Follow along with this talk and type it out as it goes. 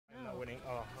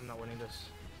Oh, I'm not winning this.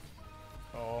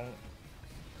 Oh.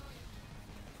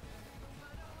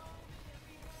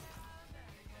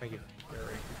 Thank you.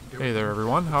 Hey there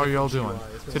everyone, how are y'all doing?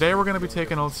 Today we're going to be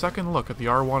taking a second look at the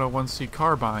R101C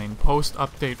Carbine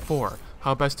post-Update 4,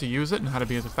 how best to use it and how to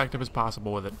be as effective as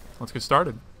possible with it. Let's get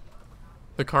started.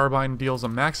 The Carbine deals a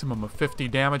maximum of 50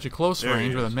 damage at close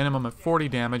range with a minimum of 40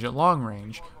 damage at long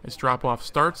range. Its drop-off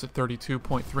starts at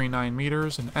 32.39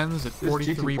 meters and ends at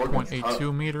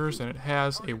 43.82 meters, and it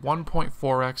has a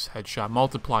 1.4x headshot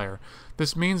multiplier.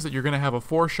 This means that you're going to have a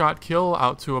 4-shot kill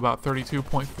out to about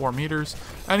 32.4 meters.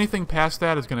 Anything past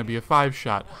that is going to be a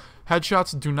 5-shot.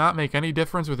 Headshots do not make any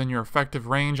difference within your effective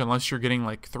range unless you're getting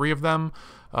like 3 of them,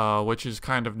 which is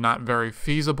kind of not very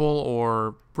feasible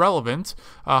or relevant.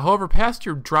 However, past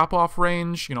your drop-off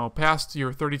range, past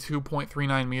your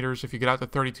 32.39 meters, if you get out to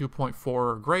 32.4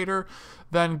 or greater,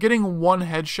 then getting 1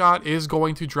 headshot is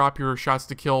going to drop your shots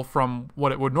to kill from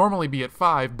what it would normally be at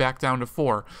 5 back down to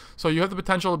 4. So you have the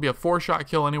potential to be a 4-shot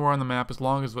kill anywhere on the map as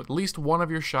long as at least one of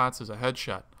your shots is a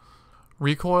headshot.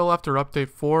 Recoil after Update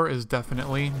 4 is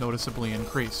definitely noticeably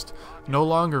increased. No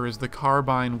longer is the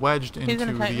Carbine wedged into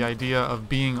the idea of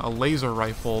being a laser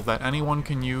rifle that anyone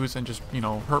can use and just,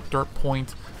 herp-derp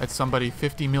point at somebody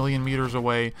 50 million meters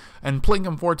away and pling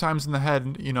them 4 times in the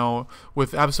head,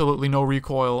 with absolutely no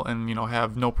recoil and,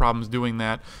 have no problems doing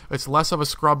that. It's less of a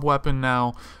scrub weapon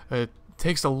now. It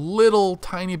takes a little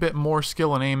tiny bit more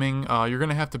skill in aiming. You're going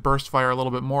to have to burst fire a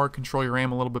little bit more, control your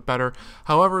aim a little bit better.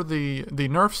 However, the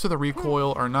nerfs to the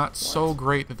recoil are not so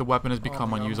great that the weapon has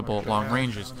become unusable at long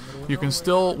ranges. You can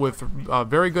still, with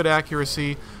very good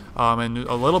accuracy and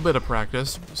a little bit of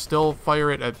practice, still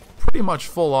fire it at pretty much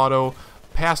full auto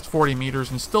past 40 meters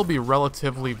and still be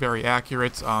relatively very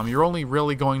accurate. You're only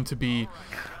really going to be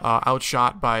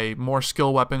outshot by more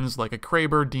skill weapons like a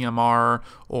Kraber, DMR,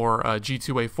 or a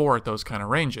G2A4 at those kind of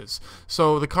ranges.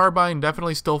 So the Carbine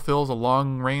definitely still fills a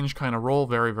long-range kind of role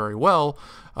very, very well,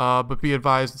 but be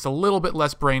advised it's a little bit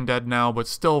less brain-dead now, but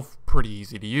still pretty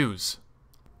easy to use.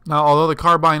 Now, although the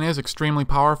Carbine is extremely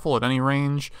powerful at any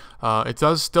range, it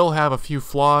does still have a few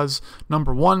flaws.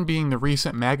 Number one being the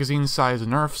recent magazine size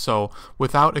nerf, so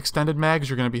without extended mags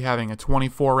you're going to be having a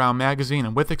 24-round magazine,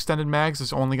 and with extended mags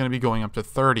it's only going to be going up to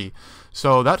 30.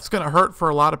 So that's going to hurt for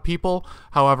a lot of people.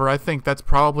 However, I think that's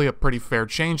probably a pretty fair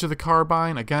change to the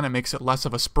Carbine. Again, it makes it less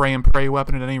of a spray and pray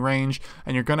weapon at any range,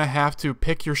 and you're going to have to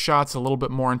pick your shots a little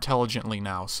bit more intelligently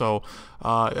now. So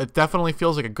it definitely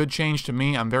feels like a good change to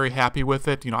me. I'm very happy with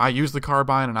it. I use the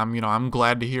Carbine, and I'm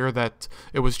glad to hear that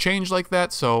it was changed like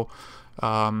that. So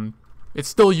it's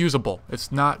still usable.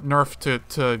 It's not nerfed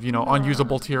to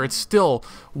unusable tier. It's still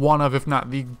one of, if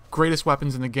not the greatest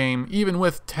weapons in the game, even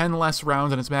with 10 less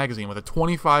rounds in its magazine, with a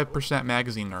 25%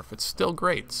 magazine nerf. It's still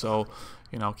great. So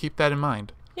keep that in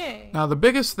mind. Yay. Now, the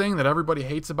biggest thing that everybody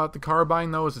hates about the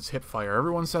Carbine, though, is its hipfire.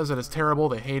 Everyone says that it's terrible,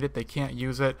 they hate it, they can't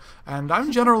use it, and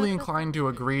I'm generally inclined to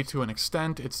agree to an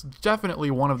extent. It's definitely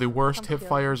one of the worst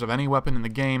hipfires of any weapon in the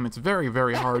game. It's very,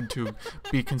 very hard to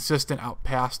be consistent out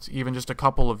past even just a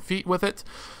couple of feet with it.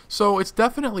 So it's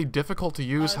definitely difficult to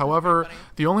use. However,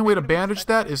 the only way to bandage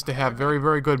that is to have very,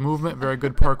 very good movement, very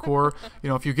good parkour.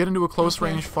 If you get into a close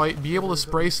range fight, be able to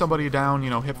spray somebody down,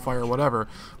 hipfire, whatever.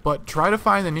 But try to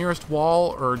find the nearest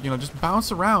wall, or just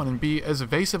bounce around and be as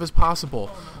evasive as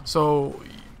possible. So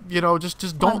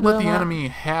just don't let the enemy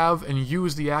have and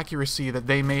use the accuracy that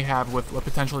they may have with a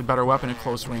potentially better weapon at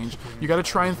close range. You got to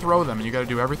try and throw them, and you got to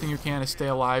do everything you can to stay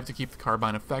alive to keep the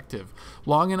Carbine effective.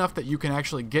 Long enough that you can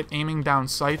actually get aiming down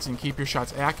sights and keep your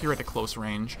shots accurate at close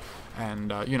range,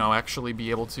 and actually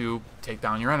be able to take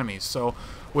down your enemies. So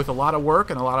with a lot of work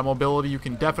and a lot of mobility, you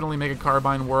can definitely make a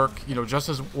Carbine work, just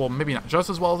as well, maybe not just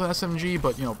as well as an SMG,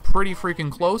 but pretty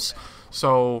freaking close.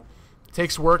 So it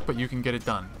takes work, but you can get it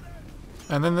done.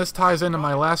 And then this ties into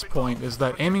my last point, is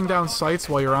that aiming down sights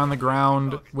while you're on the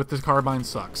ground with the Carbine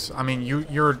sucks. I mean,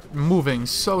 you're moving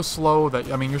so slow that,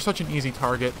 you're such an easy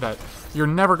target that you're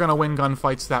never going to win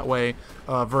gunfights that way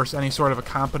versus any sort of a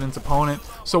competent opponent.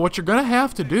 So what you're going to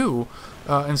have to do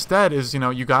instead is,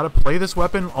 you got to play this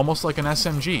weapon almost like an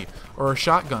SMG or a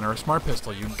shotgun or a smart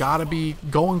pistol. You got to be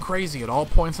going crazy at all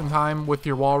points in time with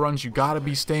your wall runs. You got to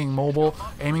be staying mobile,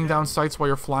 aiming down sights while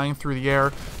you're flying through the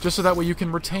air, just so that way you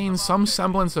can retain some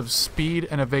semblance of speed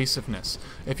and evasiveness.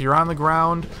 If you're on the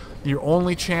ground, Your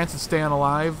only chance at staying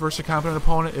alive versus a competent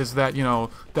opponent is that, you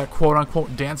know, that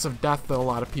quote-unquote dance of death that a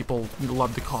lot of people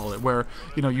love to call it, where,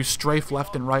 you know, you strafe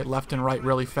left and right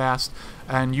really fast,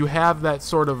 and you have that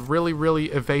sort of really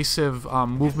evasive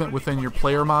movement within your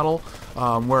player model,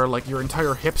 where, like, your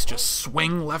entire hips just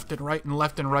swing left and right,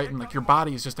 and like, your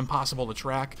body is just impossible to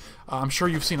track. I'm sure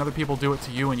you've seen other people do it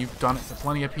to you, and you've done it to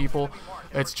plenty of people.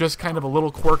 It's just kind of a little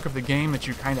quirk of the game that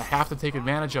you kind of have to take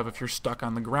advantage of if you're stuck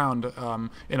on the ground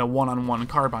in a one-on-one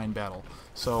Carbine battle.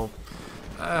 So,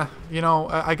 you know,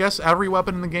 I guess every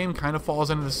weapon in the game kind of falls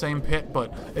into the same pit,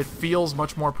 but it feels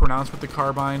much more pronounced with the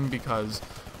Carbine because,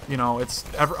 you know,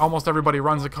 almost everybody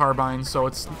runs a Carbine, so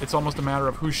it's almost a matter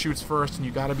of who shoots first, and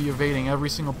you got to be evading every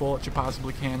single bullet you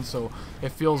possibly can, so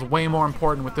it feels way more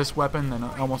important with this weapon than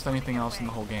almost anything else in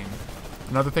the whole game.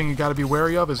 Another thing you got to be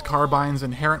wary of is Carbine's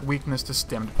inherent weakness to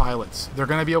stimmed pilots. They're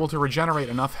going to be able to regenerate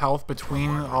enough health between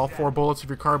all 4 bullets of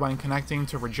your Carbine connecting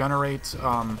to regenerate,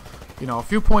 you know, a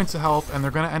few points of health, and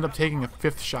they're going to end up taking a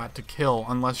 5th shot to kill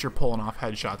unless you're pulling off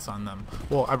headshots on them.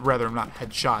 Well, I'd rather not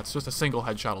headshots, just a single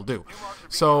headshot will do.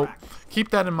 So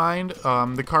keep that in mind.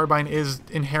 The Carbine is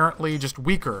inherently just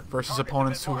weaker versus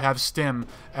opponents who have stim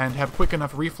and have quick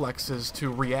enough reflexes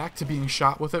to react to being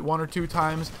shot with it 1 or 2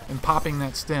 times and popping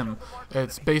that stim.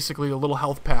 It's basically a little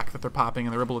health pack that they're popping,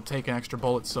 and they're able to take an extra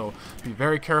bullet, so be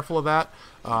very careful of that.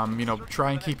 You know,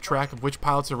 try and keep track of which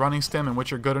pilots are running stim and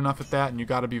which are good enough at that, and you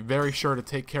got to be very sure to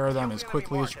take care of them as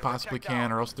quickly as you possibly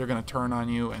can, or else they're going to turn on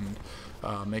you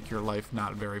and make your life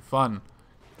not very fun.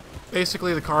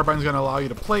 Basically, the Carbine's going to allow you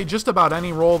to play just about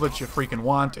any role that you freaking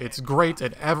want. It's great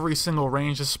at every single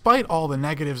range. Despite all the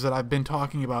negatives that I've been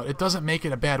talking about, it doesn't make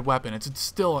it a bad weapon. It's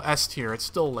still S tier. It's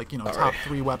still, like, you know, top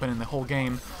 3 weapon in the whole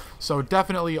game. So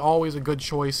definitely always a good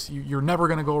choice. You're never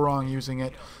going to go wrong using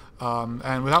it.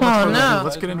 And without much further ado,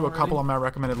 let's get into a couple of my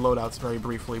recommended loadouts very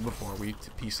briefly before we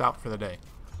peace out for the day.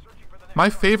 My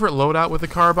favorite loadout with the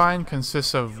Carbine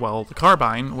consists of, well, the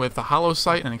Carbine with the hollow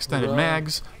sight and extended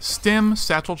mags, stim,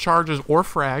 satchel charges, or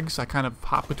frags. I kind of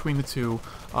hop between the two.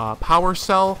 Power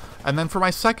cell, and then for my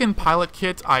second pilot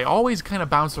kit, I always kind of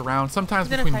bounce around, sometimes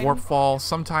between warp fall,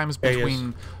 sometimes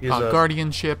between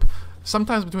guardianship,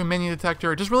 sometimes between minion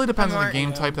detector. It just really depends on the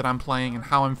game type that I'm playing and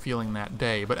how I'm feeling that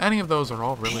day, but any of those are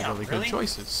all really good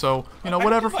choices. So, you know,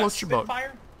 whatever floats your boat.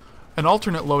 An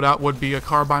alternate loadout would be a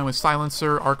Carbine with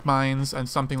silencer, arc mines, and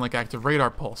something like active radar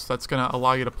pulse. That's going to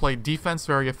allow you to play defense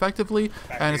very effectively,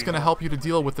 and it's going to help you to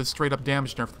deal with the straight up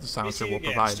damage nerf that the silencer will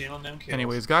provide.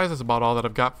 Anyways, guys, that's about all that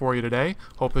I've got for you today.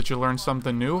 Hope that you learned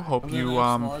something new. Hope you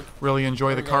really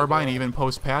enjoy the Carbine, even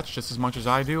post-patch, just as much as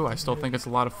I do. I still think it's a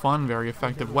lot of fun, very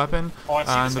effective weapon,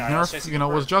 and the nerf, you know,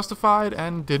 was justified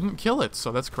and didn't kill it,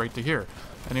 so that's great to hear.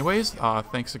 Anyways,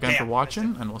 thanks again for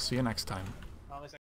watching, and we'll see you next time.